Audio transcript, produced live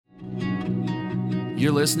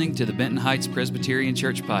You're listening to the Benton Heights Presbyterian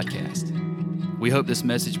Church podcast. We hope this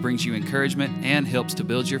message brings you encouragement and helps to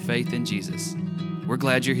build your faith in Jesus. We're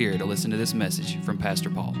glad you're here to listen to this message from Pastor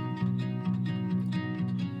Paul.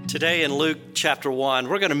 Today in Luke chapter 1,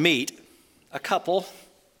 we're going to meet a couple,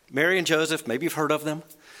 Mary and Joseph. Maybe you've heard of them.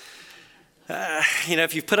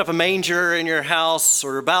 If you've put up a manger in your house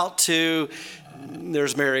or about to,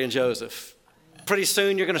 there's Mary and Joseph. Pretty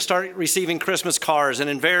soon you're going to start receiving Christmas cards, and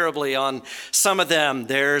invariably on some of them,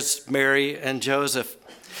 there's Mary and Joseph.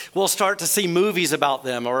 We'll start to see movies about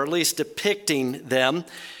them, or at least depicting them,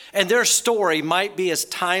 and their story might be as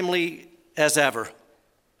timely as ever.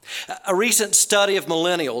 A recent study of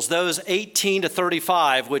millennials, those 18 to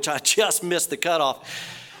 35, which I just missed the cutoff.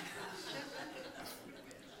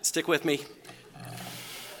 Stick with me.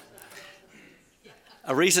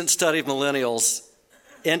 A recent study of millennials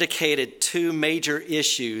indicated two major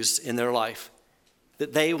issues in their life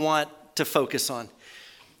that they want to focus on.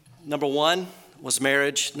 Number one was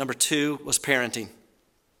marriage. Number two was parenting.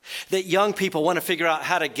 That young people want to figure out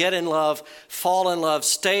how to get in love, fall in love,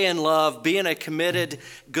 stay in love, be in a committed,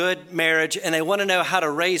 good marriage, and they want to know how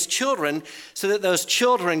to raise children so that those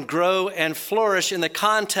children grow and flourish in the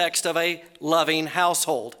context of a loving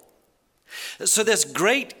household. So this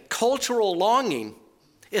great cultural longing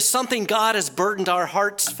is something God has burdened our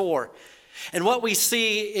hearts for. And what we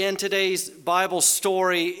see in today's Bible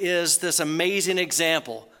story is this amazing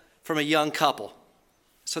example from a young couple.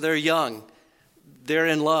 So they're young, they're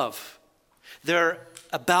in love, they're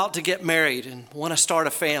about to get married and want to start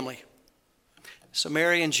a family. So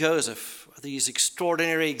Mary and Joseph are these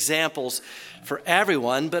extraordinary examples for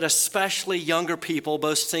everyone, but especially younger people,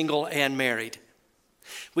 both single and married.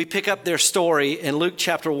 We pick up their story in Luke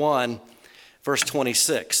chapter 1, verse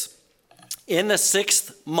 26. In the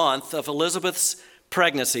 6th month of Elizabeth's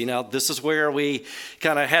pregnancy, now this is where we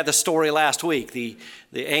kind of had the story last week. The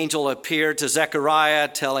angel appeared to Zechariah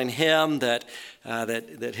telling him that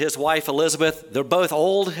his wife Elizabeth, they're both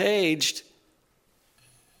old-aged,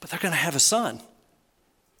 but they're going to have a son.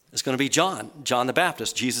 It's going to be John the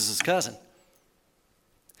Baptist, Jesus' cousin.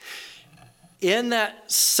 In that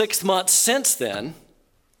 6th month since then,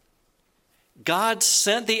 God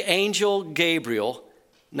sent the angel Gabriel.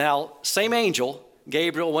 Now, same angel,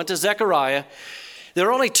 Gabriel, went to Zechariah. There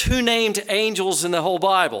are only two named angels in the whole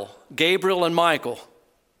Bible, Gabriel and Michael.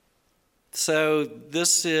 So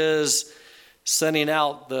this is sending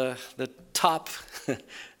out the top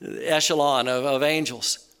echelon of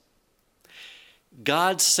angels.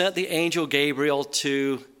 God sent the angel Gabriel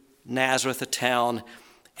to Nazareth, a town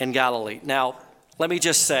in Galilee. Now, let me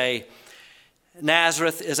just say,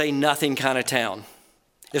 Nazareth is a nothing kind of town.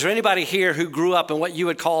 Is there anybody here who grew up in what you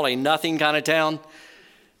would call a nothing kind of town?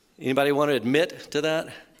 Anybody want to admit to that?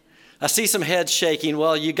 I see some heads shaking.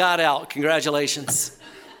 Well, you got out. Congratulations.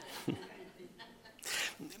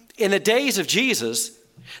 In the days of Jesus,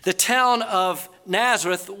 the town of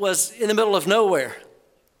Nazareth was in the middle of nowhere.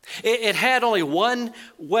 It had only one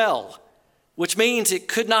well, which means it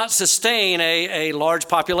could not sustain a large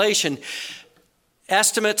population.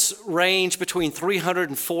 Estimates range between 300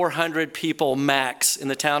 and 400 people max in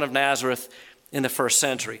the town of Nazareth in the first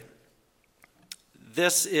century.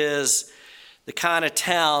 This is the kind of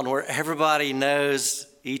town where everybody knows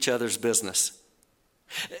each other's business.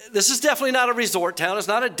 This is definitely not a resort town. It's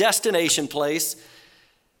not a destination place.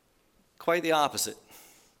 Quite the opposite.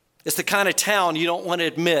 It's the kind of town you don't want to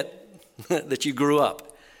admit that you grew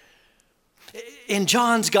up. In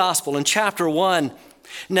John's Gospel, in chapter 1,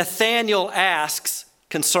 Nathanael asks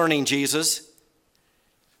concerning Jesus,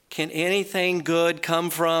 can anything good come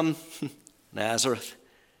from Nazareth?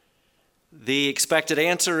 The expected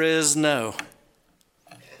answer is no.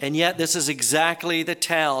 And yet this is exactly the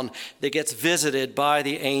town that gets visited by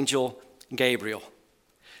the angel Gabriel.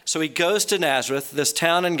 So he goes to Nazareth, this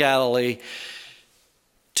town in Galilee,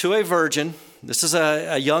 to a virgin. This is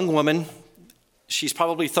a young woman. She's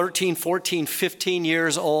probably 13, 14, 15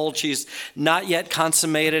 years old. She's not yet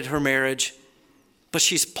consummated her marriage, but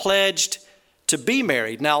she's pledged to be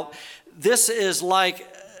married. Now, this is like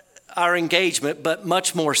our engagement, but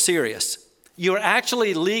much more serious. You're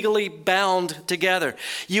actually legally bound together.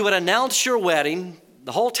 You would announce your wedding,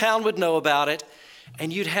 the whole town would know about it,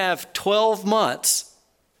 and you'd have 12 months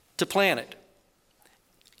to plan it.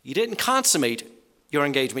 You didn't consummate your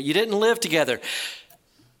engagement. You didn't live together.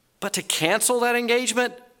 But to cancel that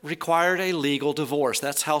engagement required a legal divorce.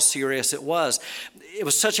 That's how serious it was. It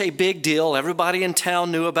was such a big deal. Everybody in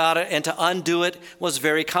town knew about it, and to undo it was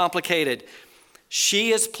very complicated.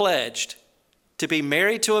 She is pledged to be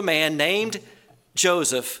married to a man named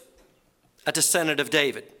Joseph, a descendant of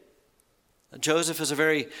David. Joseph is a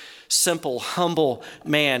very simple, humble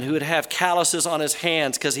man who would have calluses on his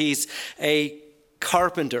hands because he's a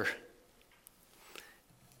carpenter.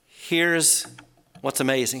 Here's what's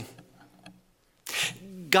amazing.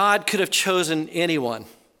 God could have chosen anyone.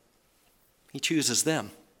 He chooses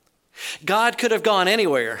them. God could have gone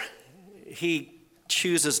anywhere. He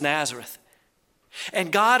chooses Nazareth.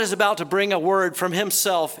 And God is about to bring a word from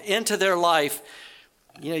himself into their life.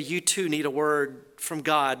 You too need a word from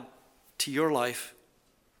God to your life.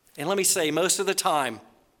 And let me say, most of the time,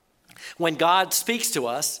 when God speaks to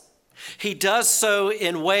us, he does so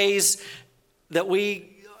in ways that we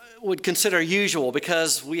would consider usual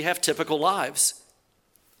because we have typical lives.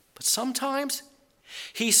 But sometimes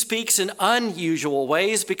he speaks in unusual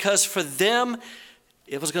ways because for them,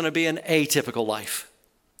 it was going to be an atypical life.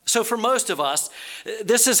 So for most of us,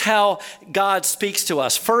 this is how God speaks to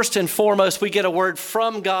us. First and foremost, we get a word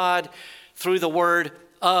from God through the word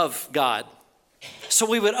of God. So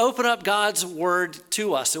we would open up God's word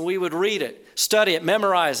to us and we would read it, study it,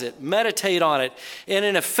 memorize it, meditate on it. And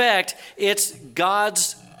in effect, it's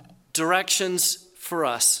God's directions for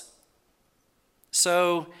us.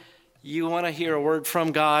 So you want to hear a word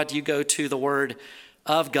from God, you go to the word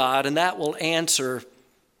of God, and that will answer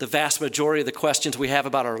the vast majority of the questions we have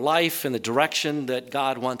about our life and the direction that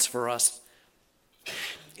God wants for us.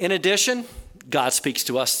 In addition, God speaks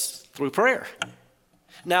to us through prayer.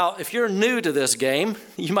 Now, if you're new to this game,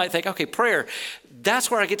 you might think, okay, prayer, that's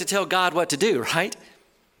where I get to tell God what to do, right?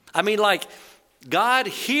 I mean, like, God,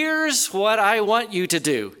 here's what I want you to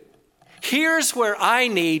do. Here's where I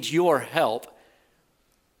need your help.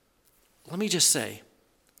 Let me just say,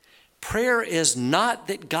 prayer is not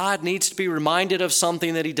that God needs to be reminded of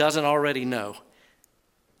something that he doesn't already know.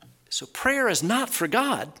 So prayer is not for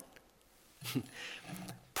God.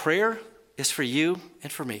 Prayer is for you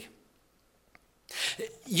and for me.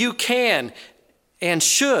 You can and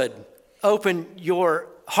should open your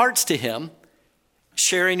hearts to him,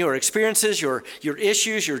 sharing your experiences, your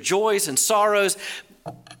issues, your joys and sorrows.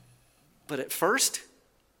 But at first,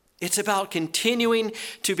 it's about continuing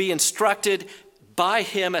to be instructed by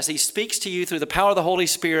him as he speaks to you through the power of the Holy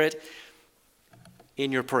Spirit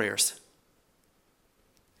in your prayers.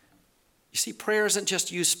 You see, prayer isn't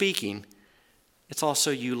just you speaking, it's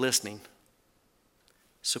also you listening.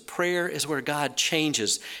 So prayer is where God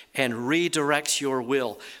changes and redirects your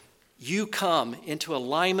will. You come into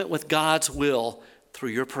alignment with God's will through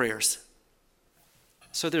your prayers.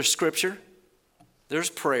 So there's scripture,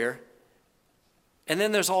 there's prayer, and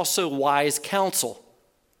then there's also wise counsel.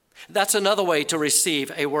 That's another way to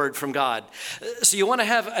receive a word from God. So you want to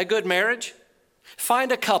have a good marriage?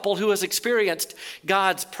 Find a couple who has experienced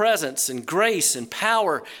God's presence and grace and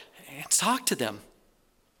power and talk to them.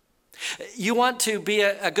 You want to be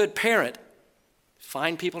a good parent?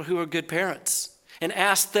 Find people who are good parents and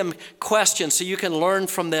ask them questions so you can learn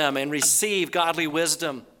from them and receive godly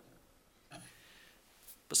wisdom.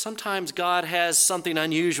 But sometimes God has something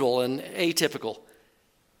unusual and atypical,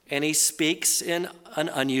 and he speaks in an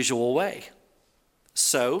unusual way.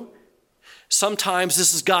 So, sometimes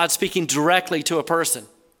this is God speaking directly to a person.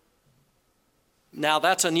 Now,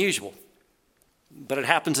 that's unusual, but it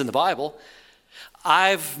happens in the Bible.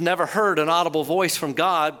 I've never heard an audible voice from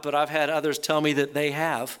God, but I've had others tell me that they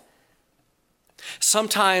have.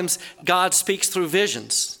 Sometimes God speaks through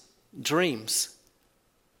visions, dreams.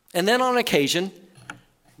 And then on occasion,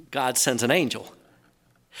 God sends an angel.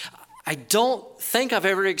 I don't think I've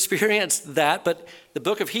ever experienced that, but the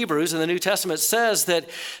book of Hebrews in the New Testament says that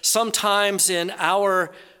sometimes in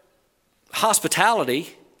our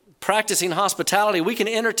hospitality, practicing hospitality, we can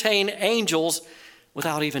entertain angels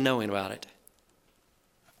without even knowing about it.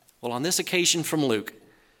 Well, on this occasion from Luke,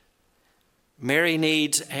 Mary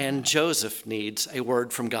needs and Joseph needs a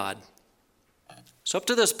word from God. So up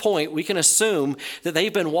to this point, we can assume that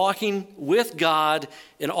they've been walking with God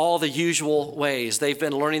in all the usual ways. They've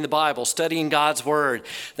been learning the Bible, studying God's word.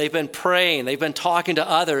 They've been praying. They've been talking to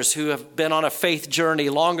others who have been on a faith journey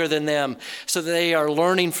longer than them, so that they are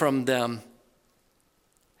learning from them.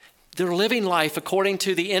 They're living life according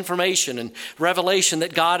to the information and revelation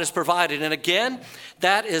that God has provided. And again,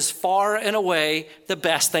 that is far and away the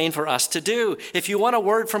best thing for us to do. If you want a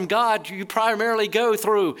word from God, you primarily go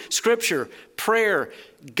through scripture, prayer,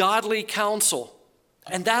 godly counsel,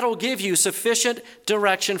 and that'll give you sufficient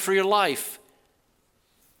direction for your life.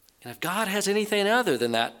 And if God has anything other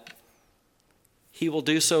than that, he will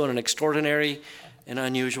do so in an extraordinary and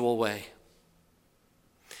unusual way.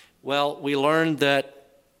 Well, we learned that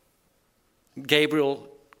Gabriel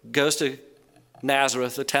goes to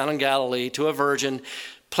Nazareth, a town in Galilee, to a virgin,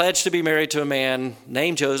 pledged to be married to a man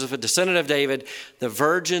named Joseph, a descendant of David. The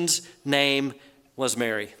virgin's name was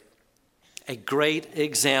Mary. A great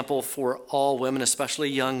example for all women, especially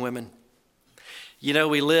young women. You know,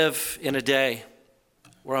 we live in a day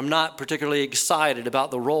where I'm not particularly excited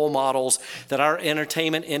about the role models that our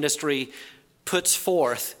entertainment industry puts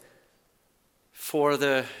forth for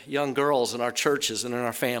the young girls in our churches and in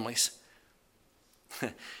our families.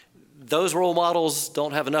 Those role models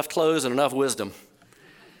don't have enough clothes and enough wisdom.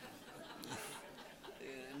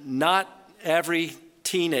 Not every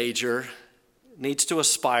teenager needs to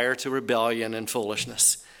aspire to rebellion and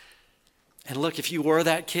foolishness. And look, if you were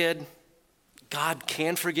that kid, God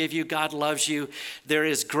can forgive you. God loves you. There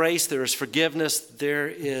is grace. There is forgiveness. There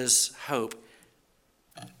is hope.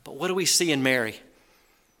 But what do we see in Mary?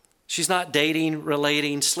 She's not dating,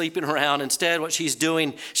 relating, sleeping around. Instead, what she's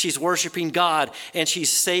doing, she's worshiping God, and she's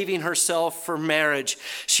saving herself for marriage.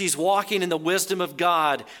 She's walking in the wisdom of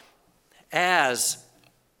God as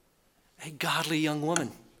a godly young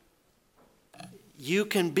woman. You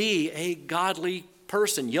can be a godly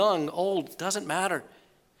person, young, old, doesn't matter.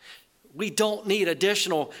 We don't need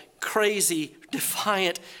additional crazy,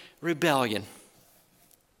 defiant rebellion.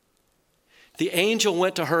 The angel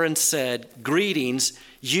went to her and said, "Greetings,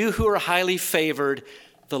 you who are highly favored,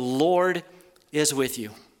 the Lord is with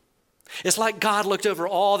you." It's like God looked over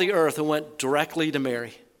all the earth and went directly to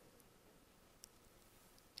Mary.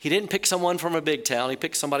 He didn't pick someone from a big town. He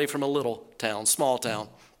picked somebody from a little town, small town.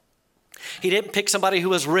 He didn't pick somebody who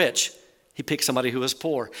was rich. He picked somebody who was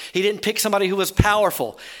poor. He didn't pick somebody who was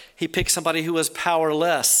powerful. He picked somebody who was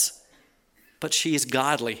powerless. But she's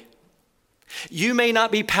godly. You may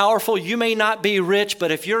not be powerful. You may not be rich.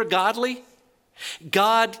 But if you're godly,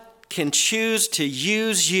 God can choose to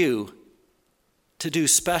use you to do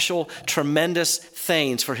special, tremendous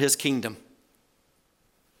things for his kingdom.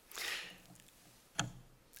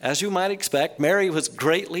 As you might expect, Mary was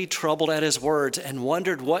greatly troubled at his words and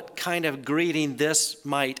wondered what kind of greeting this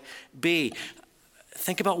might be.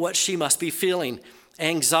 Think about what she must be feeling.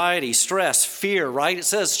 Anxiety, stress, fear, right? It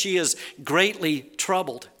says she is greatly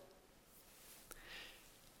troubled.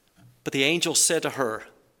 But the angel said to her,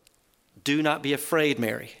 "Do not be afraid,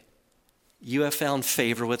 Mary. You have found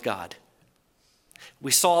favor with God."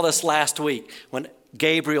 We saw this last week when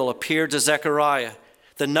Gabriel appeared to Zechariah.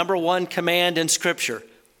 The number one command in Scripture: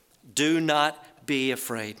 do not be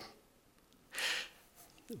afraid.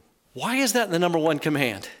 Why is that the number one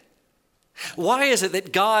command? Why is it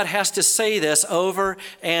that God has to say this over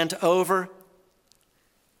and over?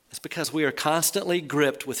 It's because we are constantly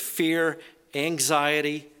gripped with fear,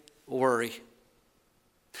 anxiety, worry.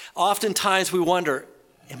 Oftentimes we wonder,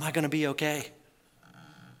 am I going to be okay?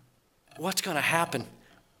 What's going to happen?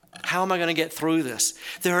 How am I going to get through this?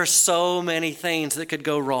 There are so many things that could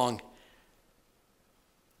go wrong.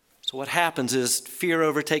 So what happens is fear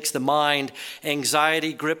overtakes the mind,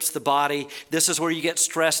 anxiety grips the body. This is where you get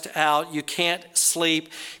stressed out. You can't sleep.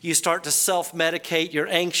 You start to self-medicate. You're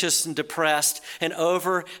anxious and depressed. And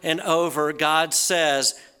over, God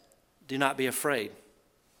says, do not be afraid.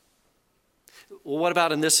 Well, what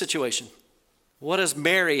about in this situation? What does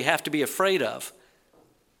Mary have to be afraid of?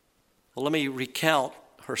 Well, let me recount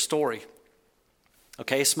her story.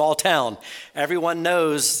 Okay, small town. Everyone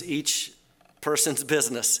knows each person's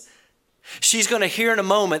business. She's going to hear in a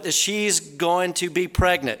moment that she's going to be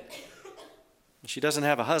pregnant. She doesn't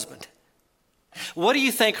have a husband. What do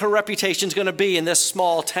you think her reputation is going to be in this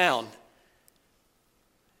small town?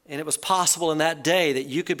 And it was possible in that day that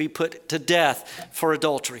you could be put to death for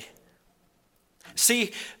adultery.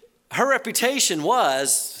 See, her reputation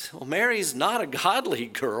was, well, Mary's not a godly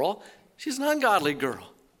girl. She's an ungodly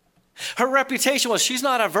girl. Her reputation was she's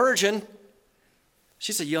not a virgin.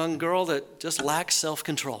 She's a young girl that just lacks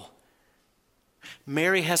self-control.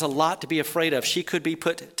 Mary has a lot to be afraid of. She could be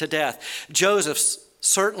put to death. Joseph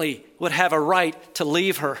certainly would have a right to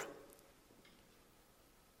leave her.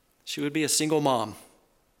 She would be a single mom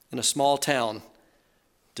in a small town,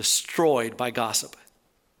 destroyed by gossip.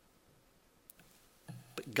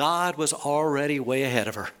 But God was already way ahead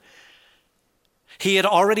of her. He had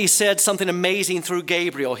already said something amazing through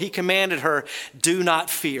Gabriel. He commanded her, do not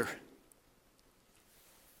fear.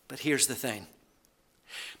 But here's the thing.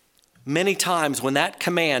 Many times when that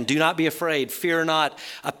command, do not be afraid, fear not,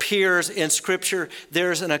 appears in Scripture,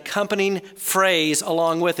 there's an accompanying phrase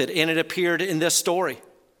along with it, and it appeared in this story.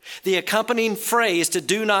 The accompanying phrase to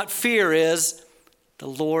do not fear is, the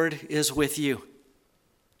Lord is with you.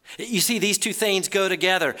 You see, these two things go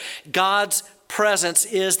together. God's presence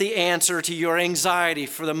is the answer to your anxiety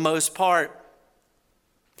for the most part.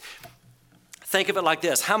 Think of it like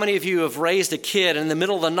this. How many of you have raised a kid and in the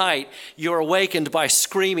middle of the night, you're awakened by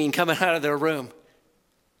screaming coming out of their room?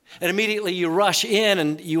 And immediately you rush in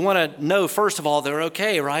and you want to know, first of all, they're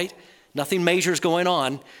okay, right? Nothing major is going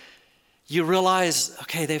on. You realize,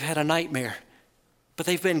 okay, they've had a nightmare, but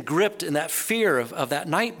they've been gripped in that fear of that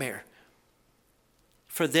nightmare.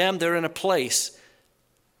 For them, they're in a place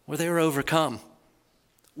where they're overcome.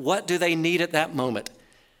 What do they need at that moment?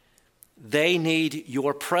 They need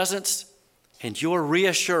your presence and your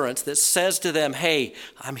reassurance that says to them, hey,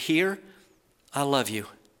 I'm here, I love you.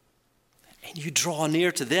 And you draw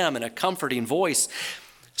near to them in a comforting voice.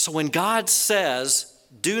 So when God says,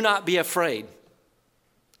 do not be afraid,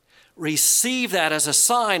 receive that as a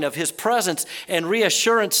sign of his presence and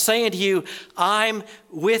reassurance, saying to you, I'm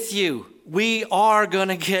with you. We are going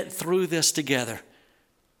to get through this together.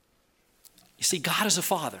 You see, God is a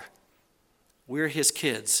father. We're his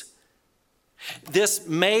kids. This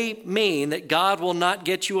may mean that God will not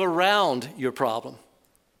get you around your problem,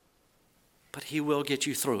 but he will get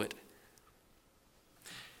you through it.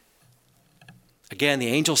 Again, the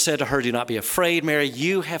angel said to her, do not be afraid, Mary.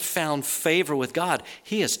 You have found favor with God.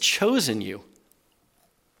 He has chosen you.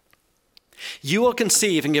 You will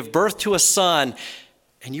conceive and give birth to a son,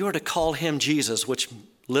 and you are to call him Jesus, which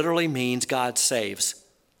literally means God saves.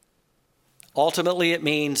 Ultimately, it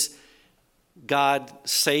means God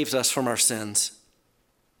saves us from our sins.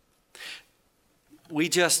 We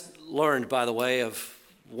just learned, by the way, of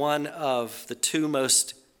one of the two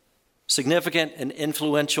most significant and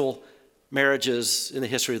influential marriages in the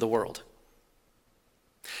history of the world.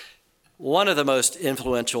 One of the most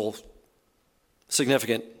influential,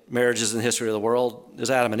 significant marriages in the history of the world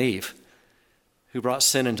is Adam and Eve, who brought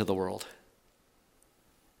sin into the world.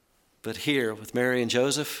 But here, with Mary and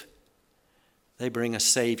Joseph, they bring a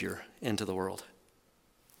Savior into the world.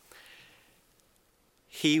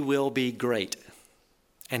 He will be great,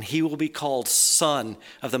 and he will be called Son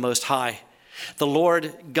of the Most High. The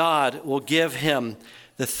Lord God will give him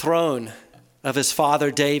the throne of his father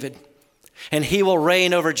David, and he will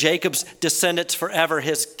reign over Jacob's descendants forever.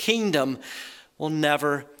 His kingdom will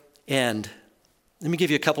never end. Let me give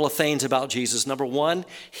you a couple of things about Jesus. Number one,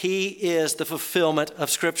 he is the fulfillment of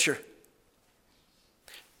Scripture.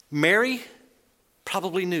 Mary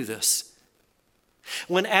probably knew this.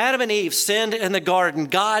 When Adam and Eve sinned in the garden,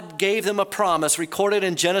 God gave them a promise recorded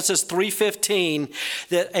in Genesis 3:15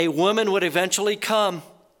 that a woman would eventually come,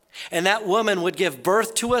 and that woman would give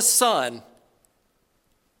birth to a son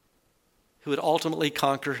who would ultimately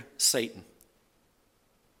conquer Satan.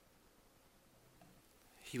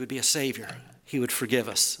 He would be a Savior. He would forgive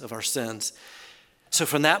us of our sins. So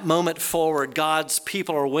from that moment forward, God's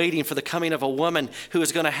people are waiting for the coming of a woman who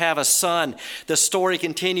is going to have a son. The story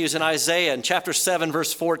continues in Isaiah in chapter 7,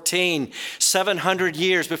 verse 14. 700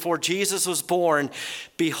 years before Jesus was born,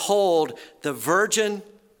 behold, the virgin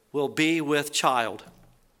will be with child.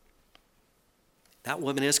 That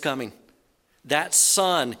woman is coming. That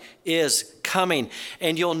son is coming.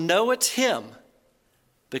 And you'll know it's him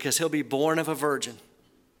because he'll be born of a virgin.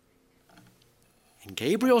 And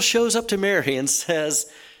Gabriel shows up to Mary and says,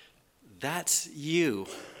 that's you,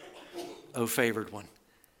 O favored one.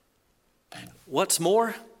 What's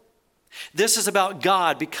more, this is about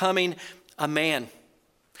God becoming a man,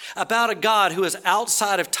 about a God who is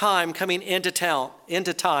outside of time coming into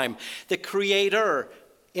time. The Creator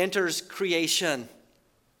enters creation.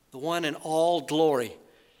 The one in all glory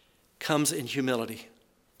comes in humility.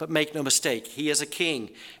 But make no mistake, he is a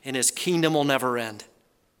king, and his kingdom will never end.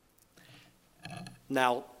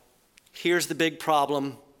 Now, here's the big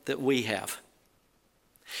problem that we have.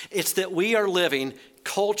 It's that we are living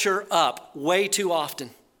culture up way too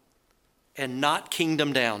often and not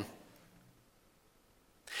kingdom down.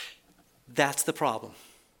 That's the problem.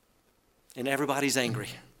 And everybody's angry.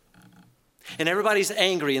 And everybody's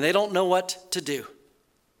angry and they don't know what to do.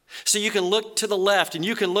 So you can look to the left and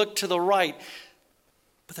you can look to the right,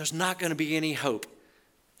 but there's not going to be any hope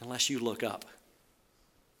unless you look up.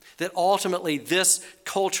 That ultimately this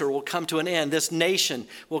culture will come to an end. This nation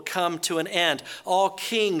will come to an end. All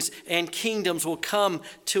kings and kingdoms will come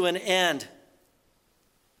to an end.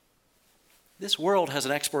 This world has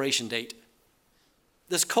an expiration date.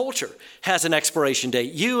 This culture has an expiration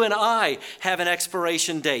date. You and I have an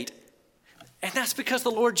expiration date. And that's because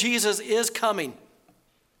the Lord Jesus is coming.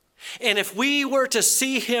 And if we were to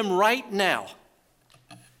see him right now,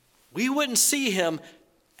 we wouldn't see him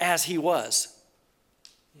as he was.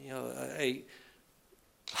 A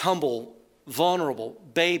humble, vulnerable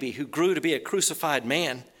baby who grew to be a crucified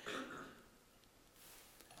man.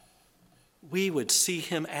 We would see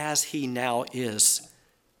him as he now is,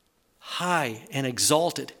 high and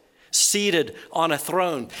exalted, seated on a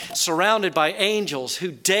throne, surrounded by angels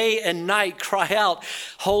who day and night cry out,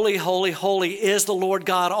 "Holy, holy, holy is the Lord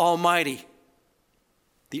God Almighty."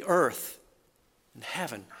 The earth and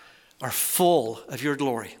heaven are full of your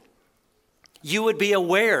glory. You would be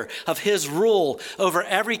aware of his rule over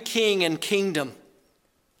every king and kingdom.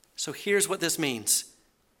 So here's what this means.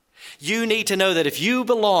 You need to know that if you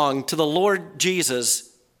belong to the Lord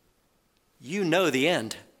Jesus, you know the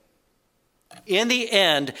end. In the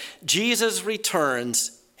end, Jesus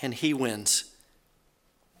returns and he wins.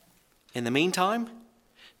 In the meantime,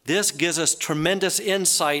 this gives us tremendous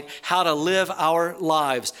insight how to live our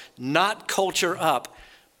lives, not culture up,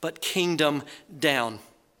 but kingdom down.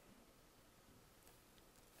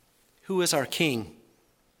 Who is our King?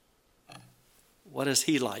 What is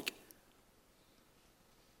he like?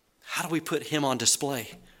 How do we put him on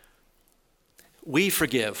display? We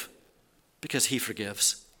forgive because he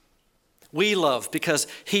forgives. We love because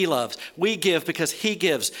he loves. We give because he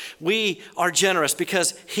gives. We are generous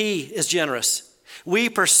because he is generous. We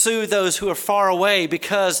pursue those who are far away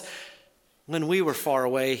because when we were far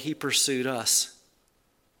away, he pursued us.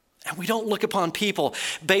 And we don't look upon people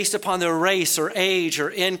based upon their race or age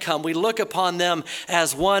or income. We look upon them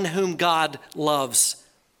as one whom God loves.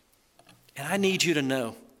 And I need you to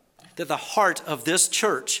know that the heart of this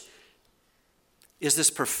church is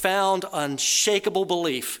this profound, unshakable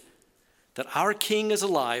belief that our King is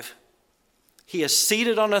alive. He is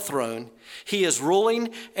seated on a throne. He is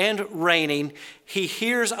ruling and reigning. He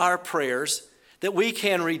hears our prayers, that we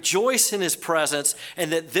can rejoice in his presence,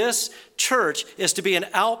 and that this church is to be an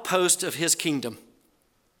outpost of his kingdom.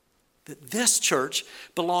 That this church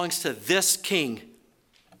belongs to this King.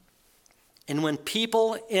 And when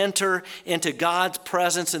people enter into God's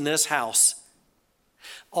presence in this house,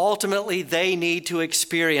 ultimately they need to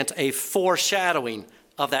experience a foreshadowing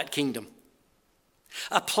of that kingdom.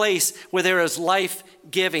 A place where there is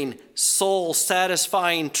life-giving,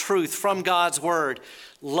 soul-satisfying truth from God's word,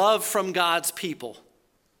 love from God's people,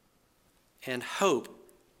 and hope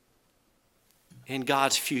in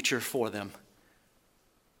God's future for them.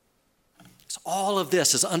 So all of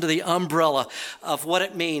this is under the umbrella of what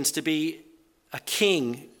it means to be a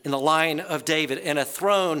king in the line of David and a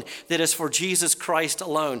throne that is for Jesus Christ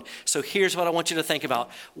alone. So here's what I want you to think about.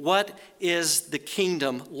 What is the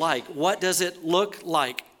kingdom like? What does it look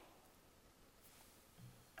like?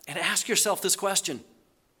 And ask yourself this question.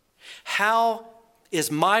 How is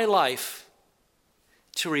my life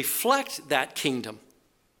to reflect that kingdom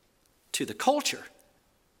to the culture?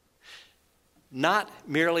 Not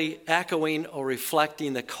merely echoing or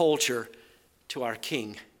reflecting the culture to our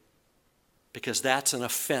King, because that's an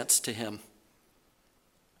offense to him.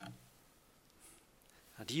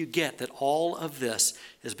 Now, do you get that all of this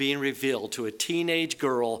is being revealed to a teenage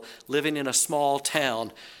girl living in a small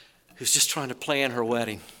town who's just trying to plan her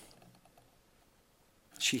wedding?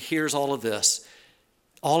 She hears all of this.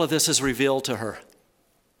 All of this is revealed to her.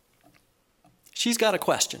 She's got a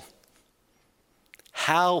question.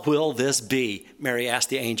 How will this be, Mary asked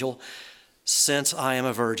the angel, since I am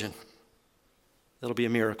a virgin? It'll be a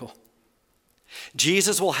miracle.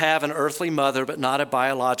 Jesus will have an earthly mother, but not a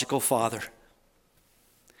biological father.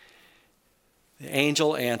 The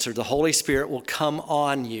angel answered, the Holy Spirit will come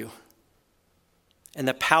on you, and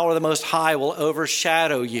the power of the Most High will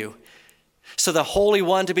overshadow you. So the Holy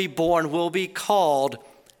One to be born will be called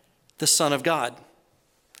the Son of God.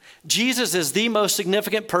 Jesus is the most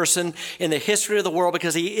significant person in the history of the world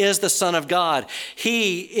because he is the Son of God.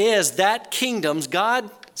 He is that kingdom's,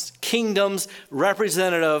 God's kingdom's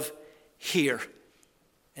representative here.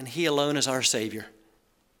 And he alone is our Savior.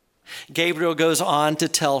 Gabriel goes on to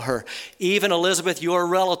tell her, even Elizabeth, your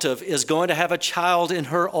relative, is going to have a child in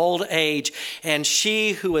her old age, and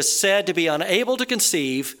she who is said to be unable to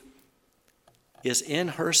conceive is in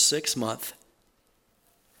her 6th month.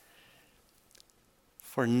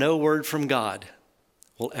 For no word from God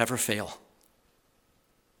will ever fail.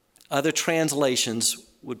 Other translations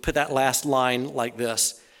would put that last line like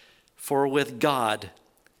this: for with God,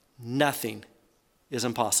 nothing is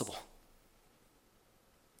impossible.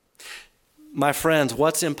 My friends,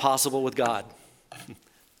 what's impossible with God?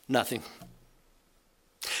 Nothing.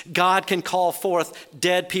 God can call forth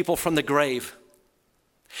dead people from the grave.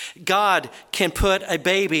 God can put a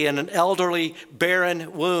baby in an elderly,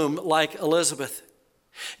 barren womb like Elizabeth.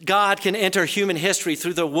 God can enter human history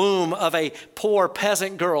through the womb of a poor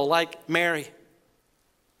peasant girl like Mary.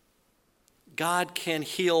 God can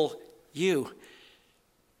heal you.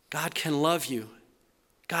 God can love you.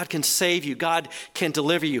 God can save you. God can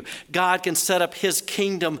deliver you. God can set up his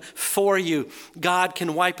kingdom for you. God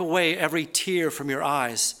can wipe away every tear from your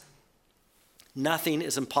eyes. Nothing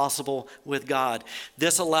is impossible with God.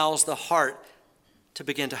 This allows the heart to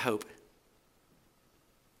begin to hope.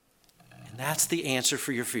 And that's the answer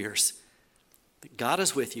for your fears. That God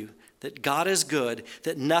is with you, that God is good,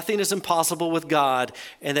 that nothing is impossible with God,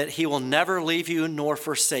 and that he will never leave you nor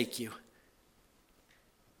forsake you.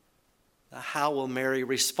 Now, how will Mary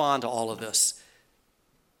respond to all of this?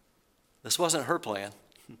 This wasn't her plan.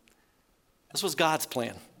 This was God's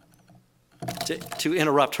plan to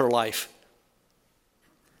interrupt her life.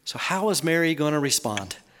 So how is Mary going to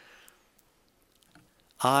respond?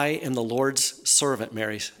 I am the Lord's servant,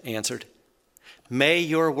 Mary answered. May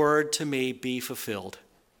your word to me be fulfilled.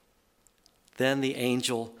 Then the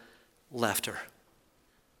angel left her.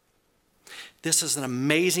 This is an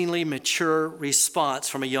amazingly mature response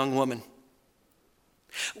from a young woman.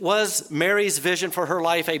 Was Mary's vision for her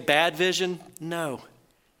life a bad vision? No.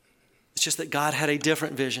 It's just that God had a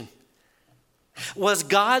different vision. Was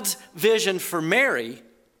God's vision for Mary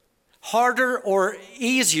harder or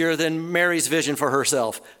easier than Mary's vision for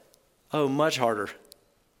herself? Oh, much harder.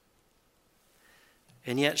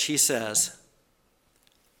 And yet she says,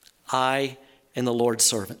 I am the Lord's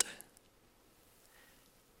servant.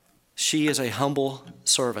 She is a humble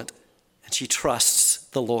servant, and she trusts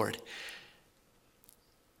the Lord.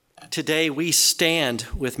 Today we stand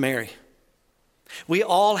with Mary. We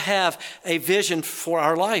all have a vision for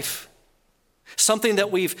our life, something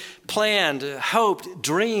that we've planned, hoped,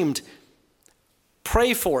 dreamed.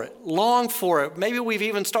 Pray for it, long for it. Maybe we've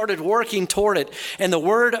even started working toward it. And the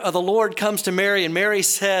word of the Lord comes to Mary, and Mary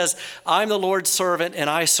says, I'm the Lord's servant, and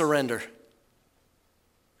I surrender.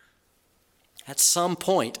 At some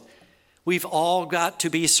point, we've all got to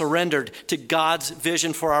be surrendered to God's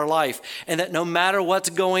vision for our life. And that no matter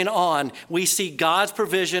what's going on, we see God's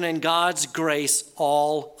provision and God's grace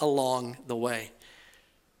all along the way.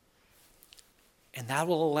 And that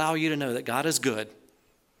will allow you to know that God is good,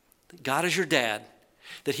 that God is your dad,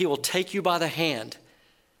 that he will take you by the hand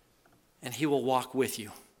and he will walk with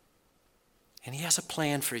you. And he has a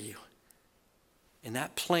plan for you. And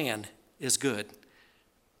that plan is good.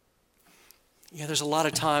 You know, there's a lot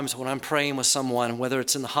of times when I'm praying with someone, whether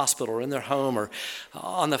it's in the hospital or in their home or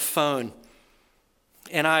on the phone,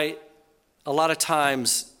 and a lot of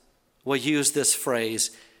times will use this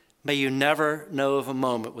phrase, may you never know of a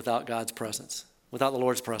moment without God's presence, without the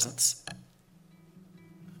Lord's presence.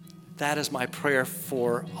 That is my prayer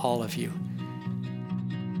for all of you.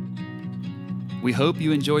 We hope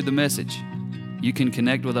you enjoyed the message. You can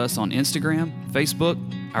connect with us on Instagram, Facebook,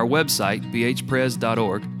 our website,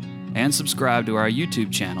 bhpres.org, and subscribe to our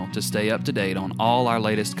YouTube channel to stay up to date on all our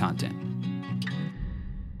latest content.